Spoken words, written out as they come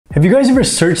Have you guys ever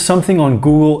searched something on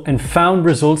Google and found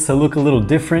results that look a little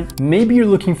different? Maybe you're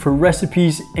looking for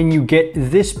recipes and you get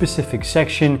this specific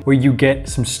section where you get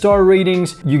some star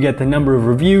ratings, you get the number of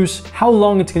reviews, how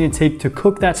long it's going to take to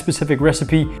cook that specific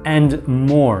recipe, and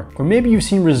more. Or maybe you've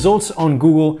seen results on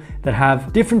Google that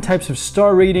have different types of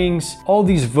star ratings, all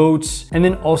these votes, and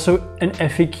then also an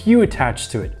FAQ attached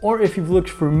to it. Or if you've looked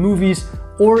for movies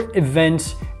or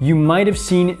events, you might have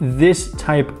seen this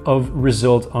type of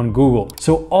result on Google.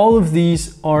 So all of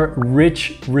these are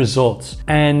rich results.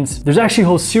 And there's actually a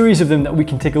whole series of them that we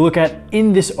can take a look at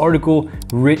in this article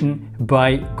written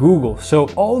by Google. So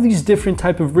all these different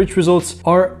type of rich results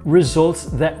are results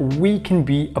that we can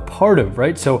be a part of,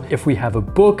 right? So if we have a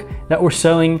book that we're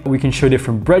selling, we can show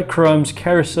different breadcrumbs,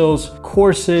 carousels,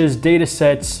 courses, data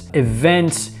sets,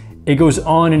 events. It goes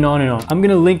on and on and on. I'm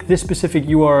gonna link this specific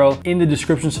URL in the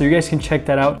description so you guys can check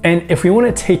that out. And if we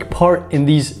wanna take part in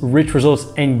these rich results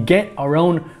and get our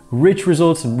own rich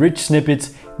results and rich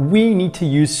snippets, we need to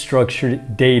use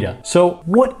structured data. So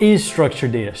what is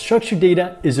structured data? Structured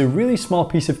data is a really small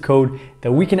piece of code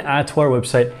that we can add to our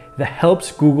website that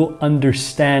helps Google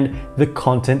understand the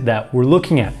content that we're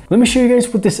looking at. Let me show you guys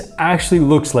what this actually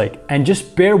looks like, and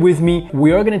just bear with me.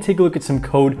 We are gonna take a look at some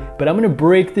code, but I'm gonna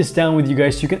break this down with you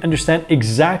guys so you can understand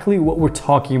exactly what we're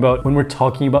talking about when we're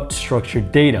talking about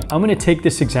structured data. I'm gonna take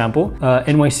this example,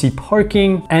 NYC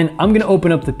parking, and I'm gonna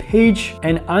open up the page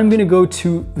and I'm gonna go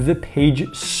to the page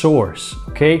source,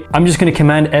 okay? I'm just gonna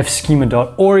command F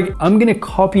schema.org. I'm gonna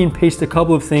copy and paste a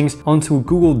couple of things onto a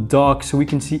Google Doc so we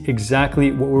can see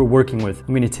exactly what we're working with.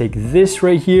 I'm gonna take this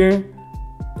right here.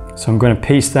 So I'm gonna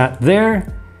paste that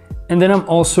there. And then I'm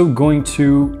also going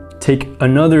to take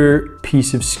another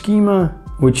piece of schema,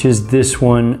 which is this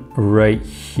one right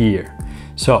here.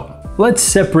 So let's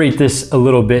separate this a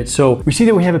little bit. So we see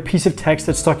that we have a piece of text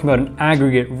that's talking about an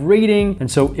aggregate rating. And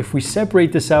so if we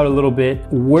separate this out a little bit,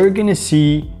 we're gonna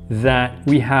see that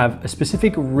we have a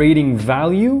specific rating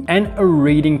value and a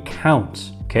rating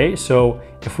count. Okay, so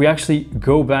if we actually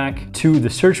go back to the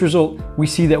search result, we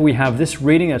see that we have this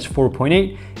rating that's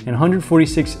 4.8 and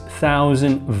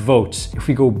 146,000 votes. If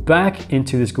we go back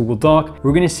into this Google Doc,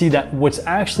 we're gonna see that what's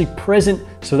actually present,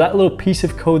 so that little piece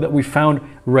of code that we found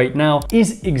right now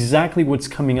is exactly what's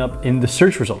coming up in the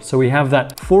search results. So we have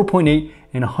that 4.8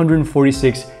 and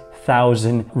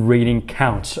 146,000 rating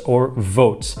counts or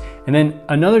votes. And then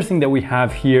another thing that we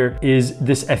have here is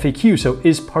this FAQ. So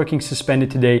is parking suspended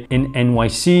today in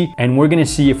NYC? And we're gonna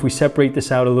see if we separate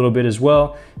this out a little bit as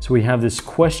well. So we have this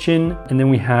question and then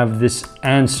we have this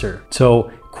answer. So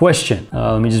question,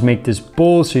 let me just make this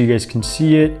bold so you guys can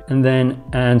see it, and then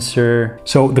answer.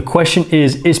 So the question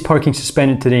is parking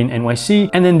suspended today in NYC?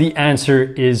 And then the answer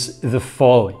is the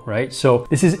following, right? So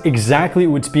this is exactly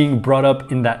what's being brought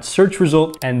up in that search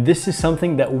result, and this is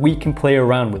something that we can play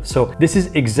around with. So this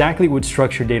is exactly what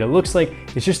structured data looks like.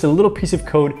 It's just a little piece of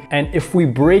code, and if we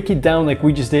break it down like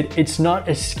we just did, it's not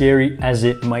as scary as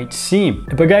it might seem.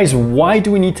 But guys, why do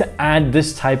we need to add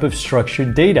this type of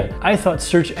structured data? I thought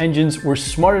search engines were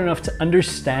smart enough to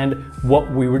understand what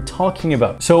we were talking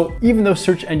about. So even though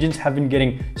search engines have been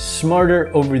getting smarter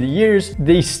over the years,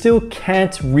 they still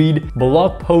can't read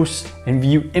blog posts and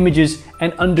view images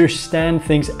and understand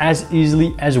things as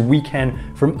easily as we can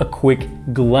from a quick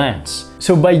glance.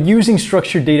 So by using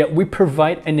structured data, we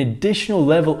provide an additional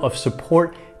level of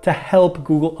support to help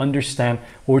Google understand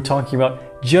what we're talking about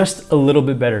just a little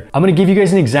bit better. I'm gonna give you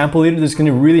guys an example later that's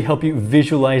gonna really help you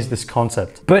visualize this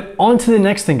concept. But on to the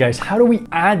next thing, guys. How do we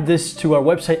add this to our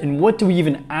website, and what do we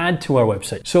even add to our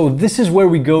website? So this is where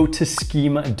we go to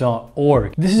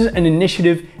schema.org. This is an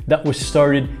initiative that was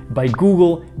started by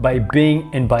Google, by Bing,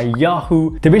 and by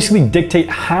Yahoo to basically dictate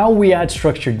how we add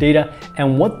structured data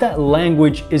and what that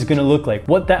language is gonna look like,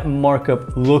 what that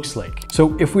markup looks like.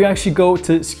 So if we actually go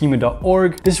to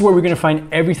schema.org, this is where we're gonna find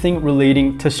everything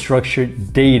relating to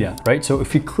structured data, right? So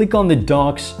if you click on the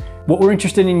docs, what we're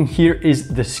interested in here is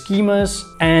the schemas,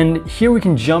 and here we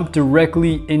can jump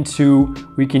directly into,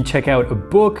 we can check out a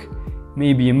book,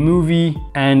 maybe a movie,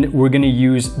 and we're gonna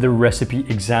use the recipe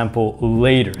example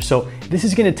later. So this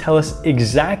is gonna tell us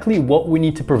exactly what we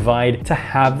need to provide to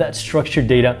have that structured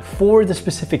data for the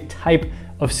specific type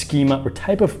of schema or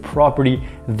type of property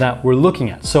that we're looking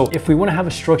at. So if we want to have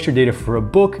a structured data for a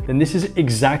book, then this is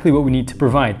exactly what we need to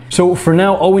provide. So for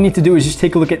now, all we need to do is just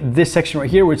take a look at this section right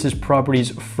here where it says properties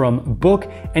from book.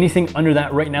 Anything under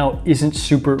that right now isn't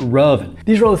super relevant.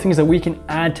 These are all the things that we can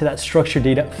add to that structured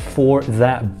data for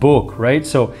that book, right?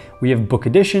 So we have book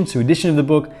edition, so edition of the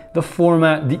book, the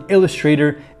format, the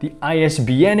illustrator, the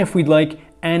ISBN if we'd like,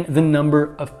 and the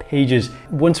number of pages.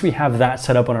 Once we have that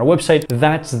set up on our website,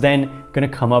 that's then gonna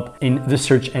come up in the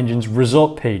search engine's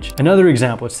result page. Another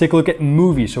example, let's take a look at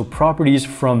movie. So properties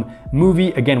from movie,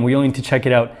 again, we only need to check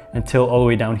it out until all the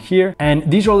way down here. And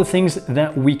these are all the things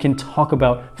that we can talk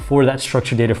about for that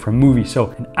structured data for movie. So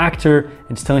an actor,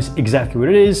 it's telling us exactly what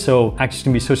it is. So actors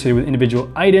can be associated with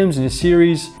individual items in a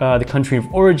series, the country of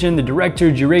origin, the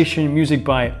director, duration, music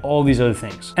by, all these other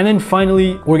things. And then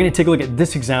finally, we're gonna take a look at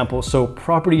this example. So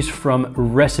properties from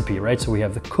recipe, right? So we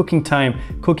have the cooking time,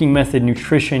 cooking method,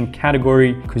 nutrition,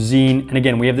 category, cuisine. And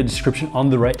again, we have the description on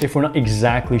the right if we're not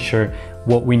exactly sure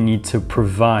what we need to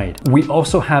provide. We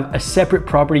also have a separate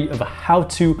property of a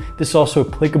how-to. This is also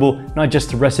applicable not just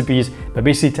to recipes, but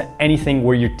basically to anything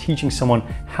where you're teaching someone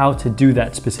how to do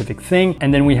that specific thing.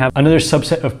 And then we have another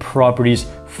subset of properties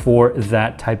for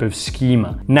that type of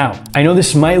schema. Now, I know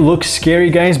this might look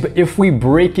scary, guys, but if we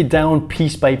break it down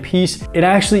piece by piece, it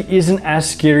actually isn't as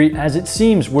scary as it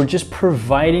seems. We're just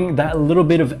providing that little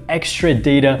bit of extra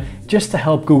data just to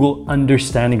help Google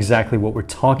understand exactly what we're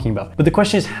talking about. But the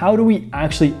question is, how do we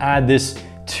actually add this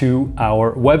to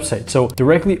our website? So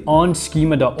directly on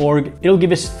schema.org, it'll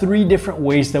give us 3 different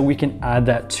ways that we can add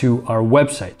that to our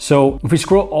website. So if we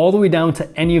scroll all the way down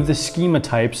to any of the schema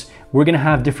types, we're gonna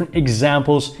have different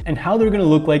examples and how they're gonna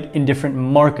look like in different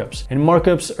markups. And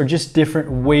markups are just different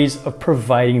ways of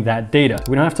providing that data.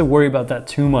 We don't have to worry about that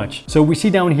too much. So we see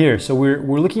down here, so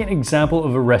we're looking at an example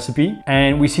of a recipe,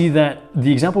 and we see that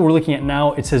the example we're looking at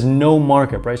now, it says no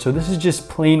markup, right? So this is just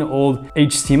plain old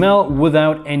HTML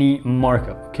without any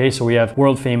markup. Okay, so we have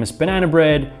world famous banana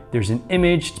bread, there's an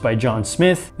image, it's by John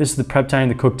Smith. This is the prep time,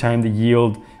 the cook time, the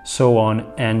yield, so on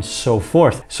and so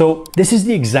forth. So this is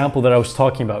the example that I was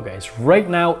talking about, guys. Right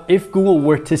now, if Google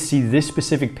were to see this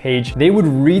specific page, they would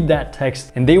read that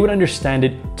text and they would understand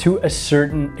it to a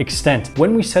certain extent.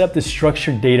 When we set up the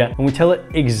structured data and we tell it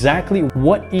exactly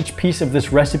what each piece of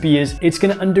this recipe is, it's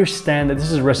gonna understand that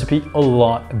this is a recipe a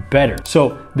lot better.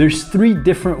 So there's 3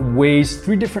 different ways,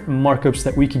 3 different markups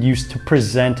that we could use to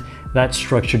present that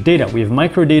structured data. We have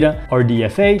microdata,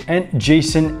 RDFA, and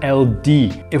JSON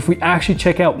LD. If we actually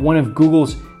check out one of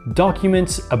Google's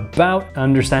documents about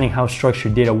understanding how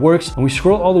structured data works, and we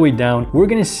scroll all the way down, we're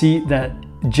gonna see that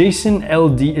JSON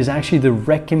LD is actually the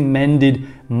recommended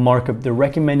markup, the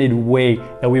recommended way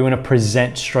that we wanna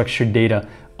present structured data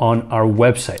on our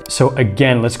website. So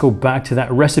again, let's go back to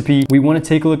that recipe. We wanna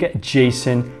take a look at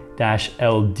JSON-LD.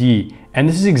 And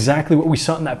this is exactly what we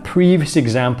saw in that previous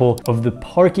example of the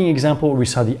parking example where we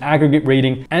saw the aggregate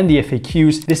rating and the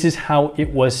FAQs. This is how it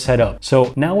was set up.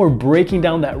 So now we're breaking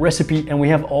down that recipe and we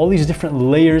have all these different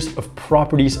layers of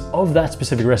properties of that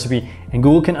specific recipe, and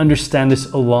Google can understand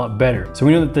this a lot better. So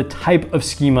we know that the type of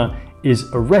schema is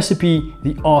a recipe,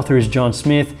 the author is John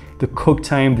Smith, the cook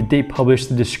time, the date published,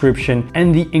 the description,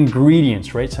 and the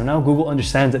ingredients, right? So now Google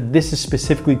understands that this is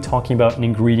specifically talking about an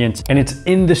ingredient, and it's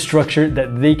in the structure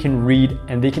that they can read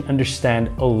and they can understand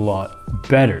a lot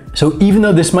better. So even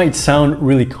though this might sound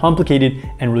really complicated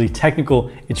and really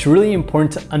technical, it's really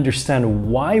important to understand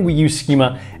why we use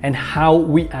schema and how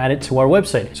we add it to our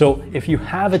website. So if you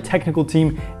have a technical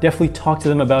team, definitely talk to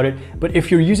them about it. But if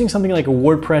you're using something like a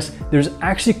WordPress, there's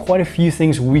actually quite a few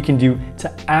things we can do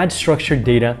to add structured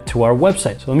data to our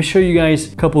website. So let me show you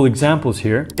guys a couple examples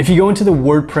here. If you go into the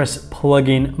WordPress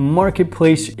plugin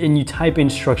marketplace and you type in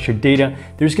structured data,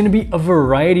 there's gonna be a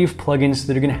variety of plugins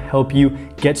that are gonna help you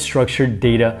get structured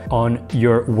data on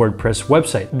your WordPress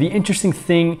website. The interesting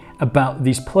thing about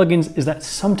these plugins is that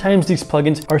sometimes these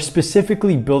plugins are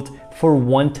specifically built for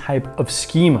one type of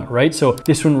schema, right? So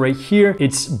this one right here,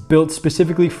 it's built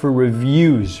specifically for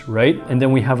reviews, right? And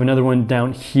then we have another one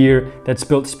down here that's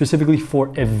built specifically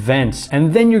for events.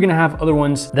 And then you're gonna have other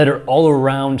ones that are all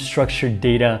around structured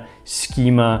data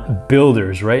schema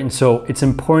builders, right? And so it's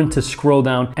important to scroll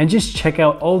down and just check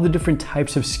out all the different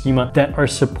types of schema that are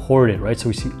supported, right? So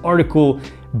we see article,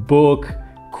 book,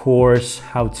 course,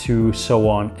 how to, so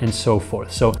on and so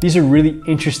forth. So these are really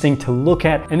interesting to look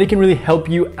at, and they can really help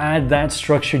you add that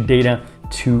structured data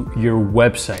to your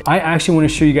website. I actually want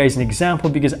to show you guys an example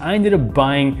because I ended up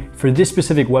buying, for this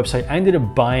specific website, I ended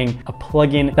up buying a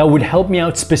plugin that would help me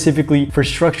out specifically for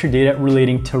structured data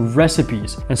relating to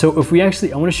recipes. And so if we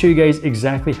actually, I want to show you guys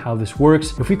exactly how this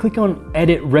works. If we click on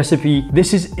edit recipe,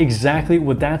 this is exactly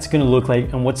what that's going to look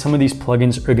like and what some of these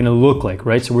plugins are going to look like,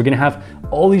 right? So we're going to have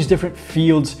all these different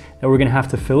fields that we're gonna have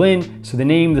to fill in. So the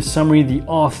name, the summary, the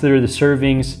author, the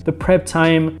servings, the prep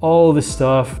time, all the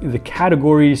stuff, the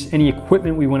categories, any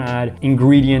equipment we wanna add,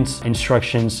 ingredients,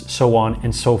 instructions, so on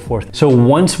and so forth. So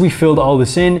once we filled all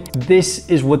this in, this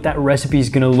is what that recipe is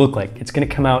gonna look like. It's gonna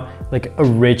come out like a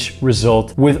rich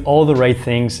result with all the right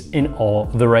things in all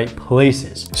the right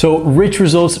places. So rich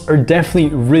results are definitely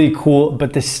really cool,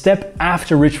 but the step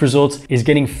after rich results is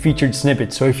getting featured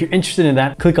snippets. So if you're interested in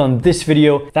that, click on this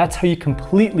video. That's how you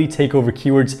completely take over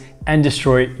keywords and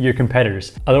destroy your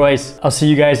competitors. Otherwise, I'll see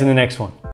you guys in the next one.